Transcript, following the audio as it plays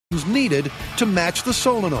needed to match the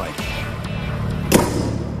solenoid.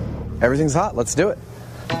 Everything's hot. Let's do it.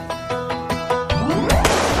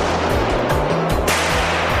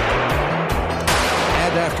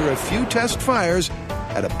 And after a few test fires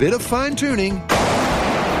and a bit of fine-tuning,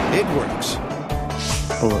 it works.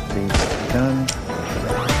 Bullet beads done.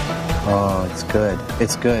 Oh, it's good.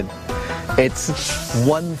 It's good. It's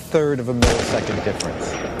 1/3 of a millisecond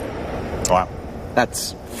difference. Wow.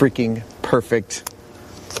 That's freaking perfect.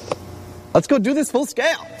 Let's go do this full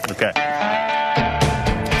scale. Okay.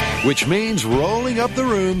 Which means rolling up the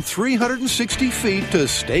room 360 feet to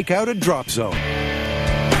stake out a drop zone.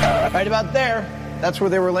 Right about there. That's where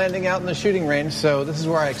they were landing out in the shooting range, so this is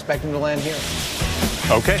where I expect them to land here.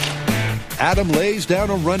 Okay. Adam lays down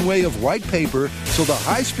a runway of white paper so the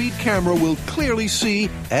high-speed camera will clearly see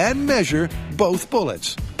and measure both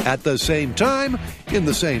bullets at the same time, in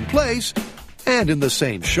the same place, and in the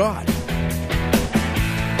same shot.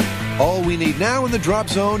 All we need now in the drop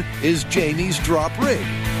zone is Jamie's drop rig,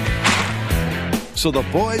 so the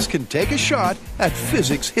boys can take a shot at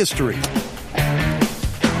physics history.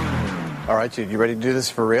 All right, Jude, you ready to do this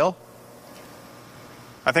for real?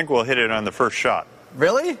 I think we'll hit it on the first shot.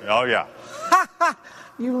 Really? Oh, yeah.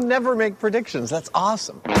 You never make predictions. That's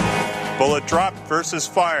awesome. Bullet dropped versus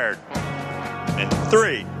fired. In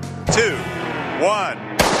 3, 2, 1.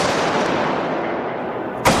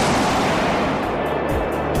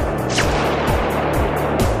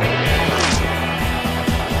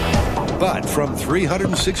 But from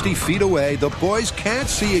 360 feet away, the boys can't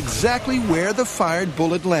see exactly where the fired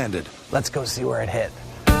bullet landed. Let's go see where it hit.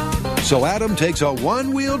 So Adam takes a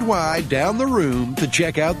one-wheeled ride down the room to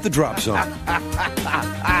check out the drop zone.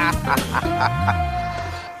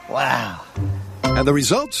 Wow. And the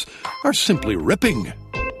results are simply ripping.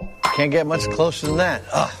 Can't get much closer than that.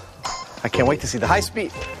 Ugh. I can't wait to see the high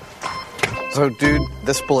speed. So, dude,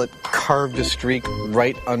 this bullet carved a streak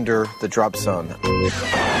right under the drop zone.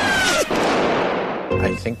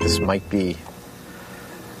 I think this might be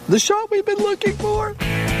the shot we've been looking for.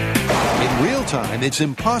 In real time, it's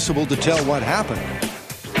impossible to tell what happened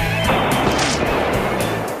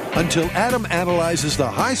until Adam analyzes the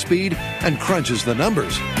high speed and crunches the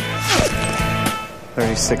numbers.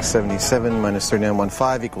 3677 minus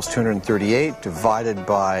 3915 equals 238 divided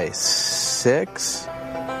by 6.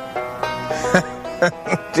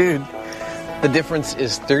 Dude, the difference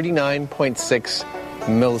is 39.6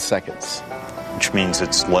 milliseconds. Which means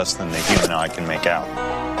it's less than the human eye can make out.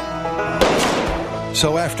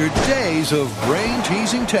 So after days of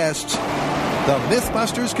brain-teasing tests, the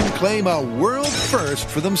MythBusters can claim a world first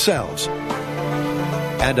for themselves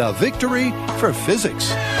and a victory for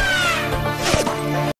physics.